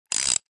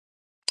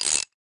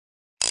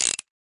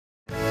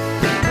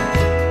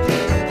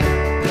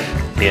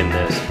In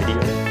this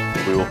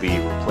video, we will be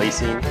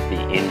replacing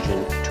the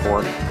engine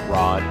torque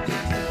rod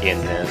in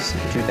this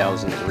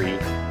 2003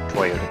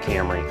 Toyota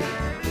Camry.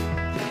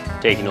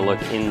 Taking a look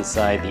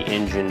inside the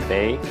engine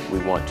bay, we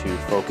want to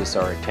focus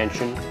our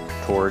attention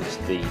towards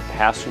the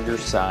passenger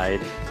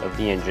side of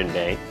the engine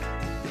bay.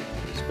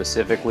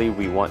 Specifically,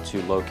 we want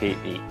to locate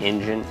the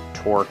engine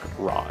torque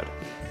rod.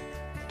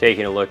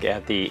 Taking a look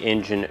at the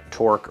engine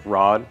torque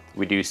rod,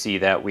 we do see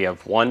that we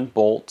have one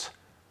bolt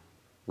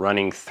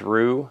running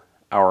through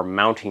our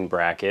mounting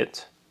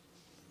bracket.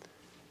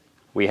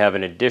 We have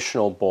an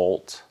additional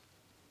bolt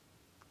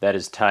that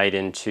is tied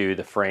into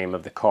the frame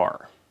of the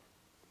car.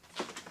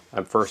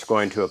 I'm first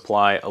going to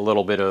apply a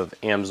little bit of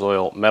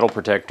Amsoil metal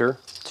protector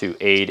to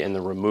aid in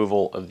the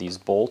removal of these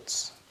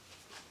bolts.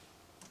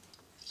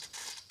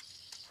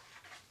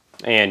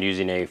 And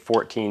using a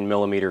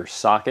 14mm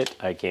socket,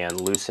 I can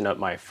loosen up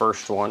my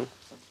first one.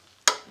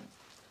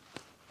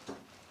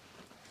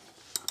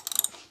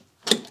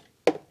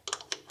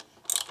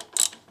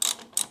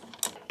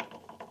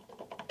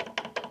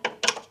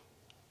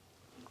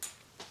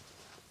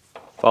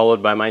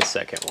 Followed by my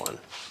second one.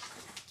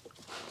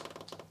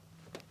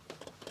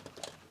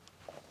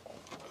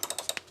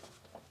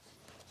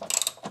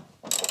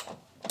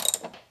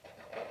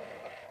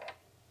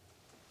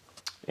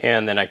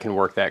 And then I can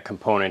work that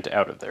component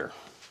out of there.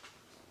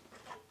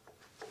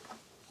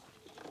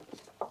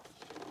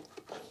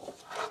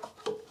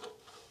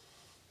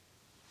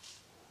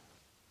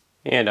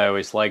 And I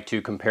always like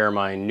to compare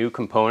my new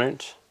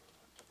component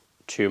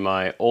to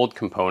my old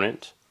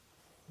component.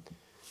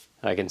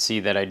 I can see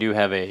that I do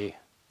have a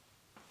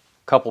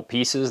couple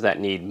pieces that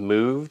need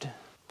moved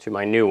to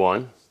my new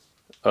one.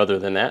 Other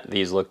than that,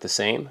 these look the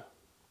same.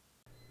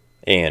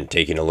 And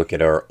taking a look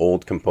at our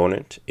old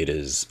component, it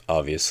is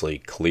obviously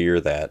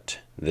clear that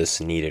this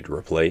needed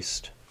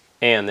replaced.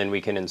 And then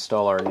we can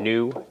install our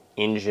new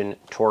engine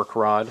torque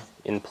rod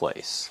in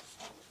place.